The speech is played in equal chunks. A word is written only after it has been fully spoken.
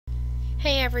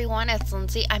Hey everyone, it's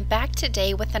Lindsay. I'm back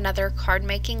today with another card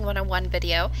making 101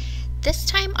 video, this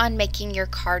time on making your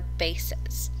card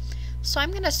bases. So I'm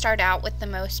going to start out with the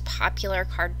most popular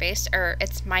card base, or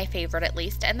it's my favorite at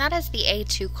least, and that is the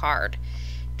A2 card.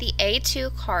 The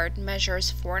A2 card measures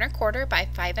 4 1/4 by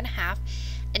 5 1/2,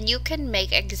 and you can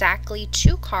make exactly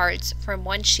 2 cards from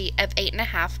one sheet of 8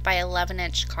 1/2 by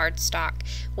 11-inch cardstock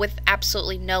with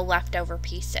absolutely no leftover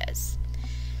pieces.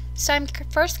 So I'm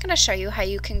first going to show you how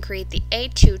you can create the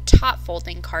A2 top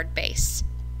folding card base.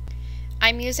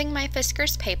 I'm using my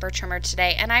Fiskars paper trimmer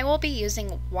today, and I will be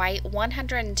using white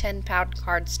 110-pound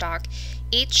cardstock.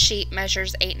 Each sheet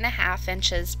measures 8 1/2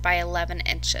 inches by 11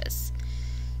 inches.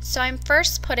 So I'm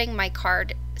first putting my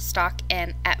cardstock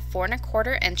in at 4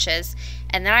 1/4 inches,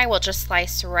 and then I will just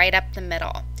slice right up the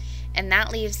middle. And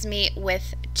that leaves me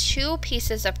with 2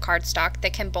 pieces of cardstock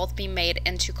that can both be made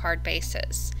into card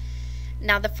bases.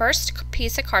 Now the first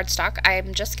piece of cardstock,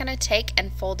 I'm just going to take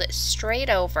and fold it straight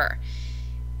over.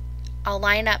 I'll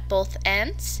line up both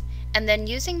ends, and then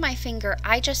using my finger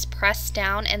I just press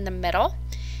down in the middle,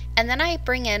 and then I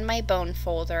bring in my bone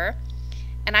folder,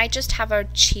 and I just have a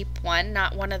cheap one,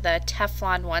 not one of the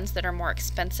Teflon ones that are more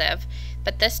expensive,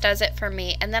 but this does it for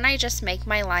me, and then I just make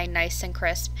my line nice and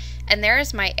crisp, and there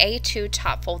is my A2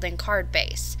 top folding card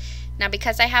base. Now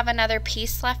because I have another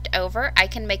piece left over, I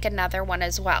can make another one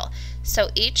as well.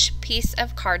 So each piece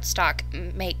of cardstock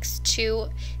makes 2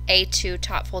 A2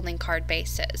 top folding card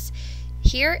bases.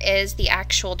 Here is the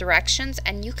actual directions,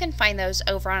 and you can find those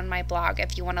over on my blog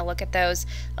if you want to look at those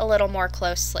a little more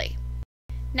closely.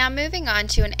 Now moving on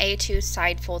to an A2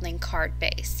 side folding card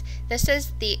base. This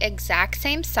is the exact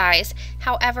same size,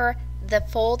 however the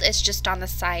fold is just on the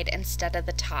side instead of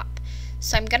the top.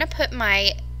 So I'm going to put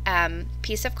my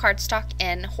piece of cardstock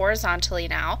in horizontally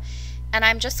now, and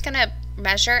I'm just going to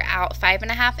measure out 5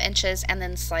 1/2 inches and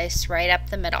then slice right up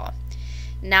the middle.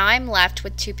 Now I'm left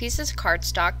with 2 pieces of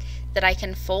cardstock that I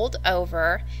can fold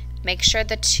over, make sure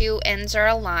the 2 ends are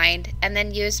aligned, and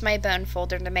then use my bone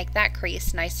folder to make that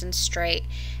crease nice and straight.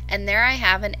 And there I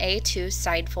have an A2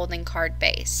 side folding card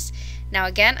base. Now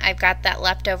again, I've got that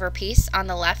leftover piece on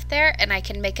the left there, and I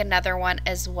can make another one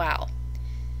as well.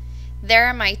 There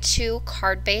are my 2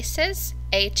 card bases,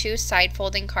 A2 side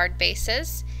folding card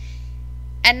bases.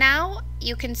 And now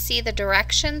you can see the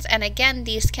directions, and again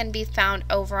these can be found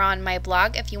over on my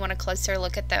blog if you want a closer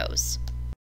look at those.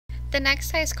 The next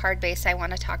size card base I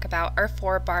want to talk about are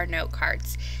 4-bar note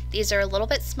cards. These are a little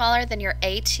bit smaller than your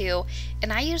A2,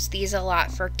 and I use these a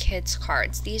lot for kids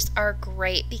cards. These are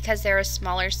great because they're a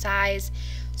smaller size,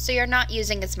 so you're not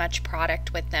using as much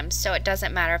product with them, so it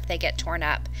doesn't matter if they get torn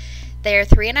up. They are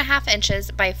 3 1/2 inches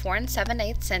by 4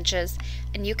 7/8 inches,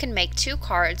 and you can make 2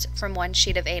 cards from one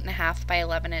sheet of 8 1/2 by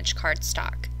 11-inch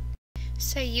cardstock.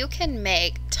 So you can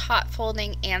make top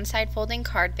folding and side folding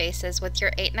card bases with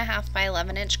your 8 1/2 by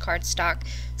 11-inch cardstock.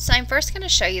 So I'm first going to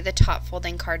show you the top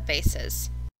folding card bases.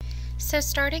 So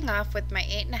starting off with my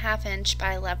 8 1/2 inch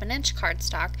by 11-inch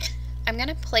cardstock, I'm going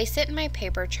to place it in my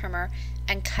paper trimmer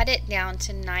and cut it down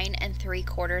to 9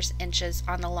 3/4 inches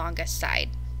on the longest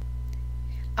side.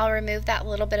 I'll remove that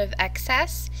little bit of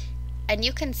excess, and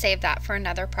you can save that for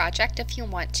another project if you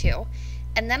want to.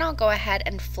 And then I'll go ahead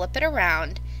and flip it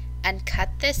around and cut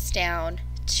this down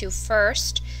to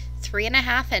first 3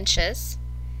 1/2 inches,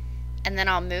 and then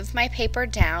I'll move my paper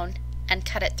down and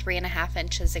cut it 3 1/2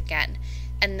 inches again.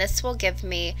 And this will give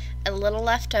me a little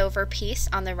leftover piece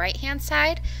on the right hand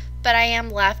side, but I am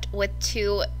left with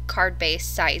 2 card base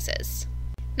sizes.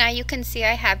 Now you can see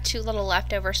I have 2 little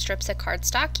leftover strips of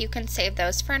cardstock. You can save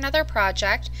those for another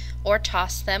project or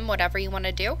toss them, whatever you want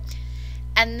to do.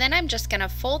 And then I'm just going to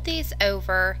fold these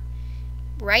over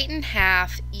right in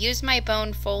half, use my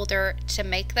bone folder to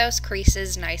make those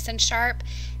creases nice and sharp,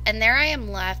 and there I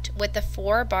am left with the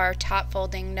 4-bar top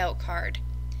folding note card.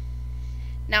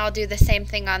 Now I'll do the same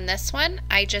thing on this one.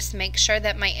 I just make sure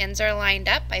that my ends are lined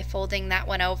up by folding that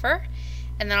one over,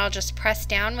 and then I'll just press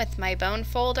down with my bone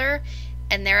folder,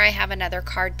 and there I have another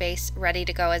card base ready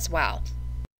to go as well.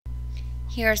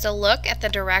 Here's a look at the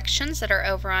directions that are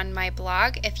over on my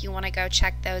blog if you want to go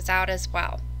check those out as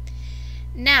well.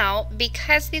 Now,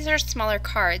 because these are smaller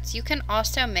cards, you can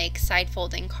also make side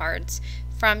folding cards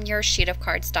from your sheet of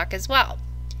cardstock as well.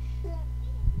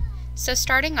 So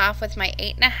starting off with my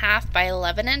 8 1/2 by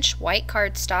 11-inch white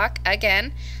cardstock,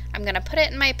 again, I'm going to put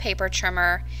it in my paper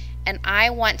trimmer, and I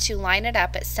want to line it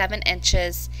up at 7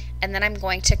 inches, and then I'm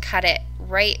going to cut it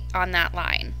right on that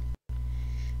line.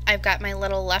 I've got my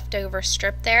little leftover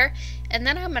strip there, and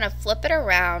then I'm going to flip it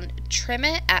around, trim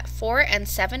it at 4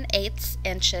 7/8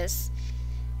 inches,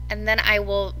 and then I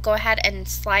will go ahead and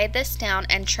slide this down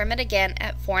and trim it again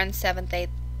at 4 7/8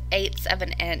 2/8 of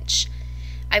an inch.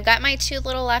 I've got my 2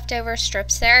 little leftover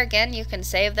strips there. Again, you can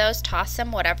save those, toss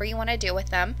them, whatever you want to do with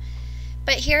them.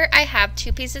 But here I have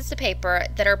 2 pieces of paper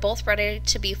that are both ready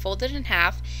to be folded in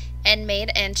half and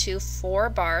made into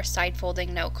 4-bar side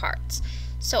folding note cards.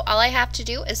 So all I have to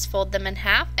do is fold them in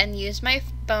half and use my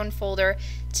bone folder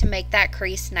to make that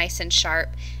crease nice and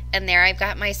sharp. And there I've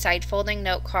got my side folding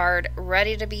note card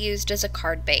ready to be used as a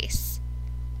card base.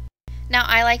 Now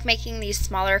I like making these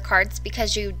smaller cards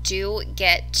because you do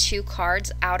get 2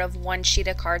 cards out of 1 sheet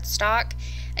of cardstock,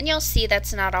 and you'll see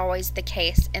that's not always the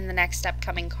case in the next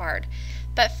upcoming card.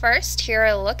 But first, here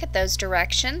a look at those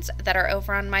directions that are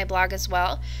over on my blog as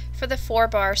well for the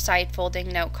 4-bar side folding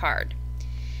note card.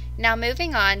 Now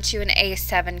moving on to an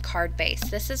A7 card base.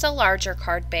 This is a larger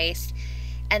card base,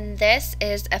 and this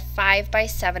is a 5 by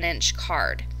 7 inch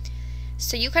card.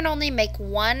 So you can only make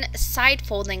 1 side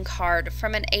folding card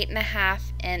from an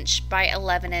 8.5 inch by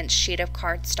 11 inch sheet of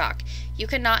cardstock. You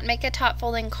cannot make a top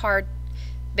folding card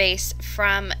base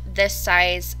from this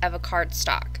size of a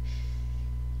cardstock.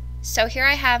 So here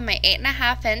I have my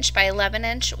 8.5 inch by 11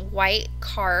 inch white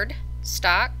card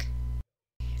stock.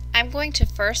 I'm going to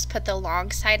first put the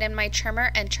long side in my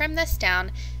trimmer and trim this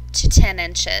down to 10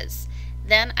 inches.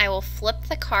 Then I will flip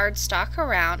the card stock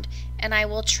around and I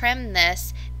will trim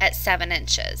this at 7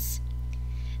 inches.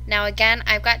 Now again,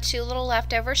 I've got 2 little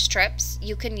leftover strips.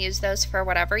 You can use those for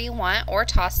whatever you want or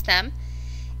toss them.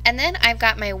 And then I've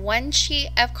got my 1 sheet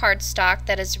of cardstock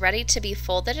that is ready to be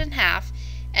folded in half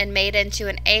and made into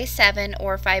an A7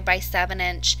 or 5 by 7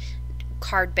 inch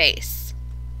card base.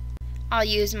 I'll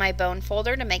use my bone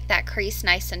folder to make that crease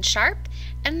nice and sharp,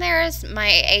 and there is my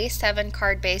A7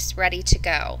 card base ready to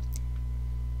go.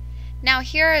 Now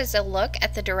here is a look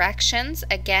at the directions.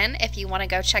 Again, if you want to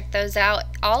go check those out,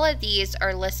 all of these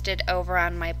are listed over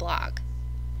on my blog.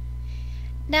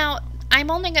 Now, I'm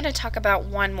only going to talk about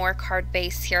one more card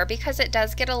base here because it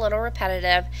does get a little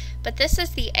repetitive, but this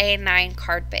is the A9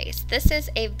 card base. This is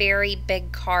a very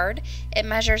big card. It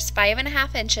measures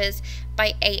 5.5 inches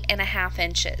by 8.5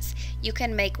 inches. You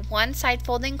can make 1 side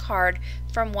folding card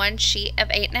from 1 sheet of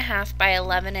 8.5 by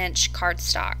 11 inch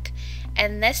cardstock.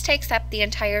 And this takes up the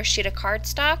entire sheet of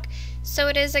cardstock, so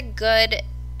it is a good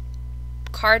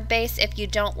card base if you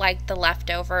don't like the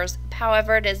leftovers.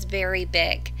 However, it is very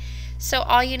big. So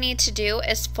all you need to do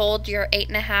is fold your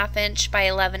 8.5 inch by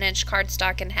 11 inch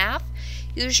cardstock in half,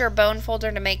 use your bone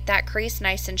folder to make that crease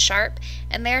nice and sharp,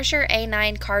 and there's your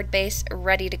A9 card base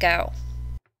ready to go.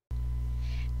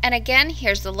 And again,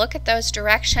 here's the look at those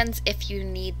directions if you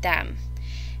need them.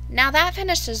 Now that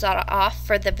finishes it off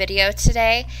for the video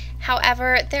today.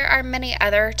 However, there are many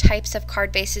other types of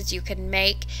card bases you can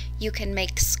make. You can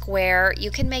make square,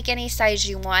 you can make any size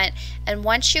you want, and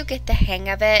once you get the hang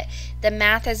of it, the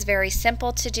math is very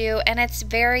simple to do and it's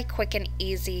very quick and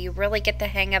easy. You really get the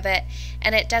hang of it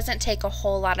and it doesn't take a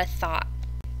whole lot of thought.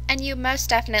 And you most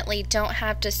definitely don't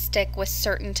have to stick with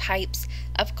certain types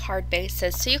of card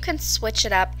bases, so you can switch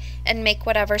it up and make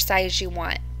whatever size you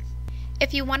want.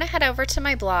 If you want to head over to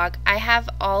my blog, I have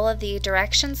all of the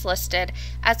directions listed,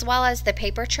 as well as the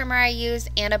paper trimmer I use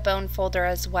and a bone folder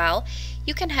as well.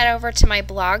 You can head over to my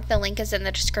blog, the link is in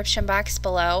the description box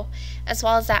below, as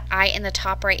well as that I in the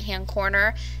top right hand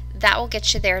corner. That will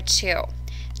get you there too.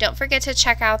 Don't forget to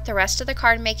check out the rest of the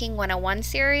Card Making 101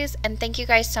 series, and thank you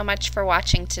guys so much for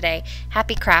watching today.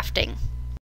 Happy crafting!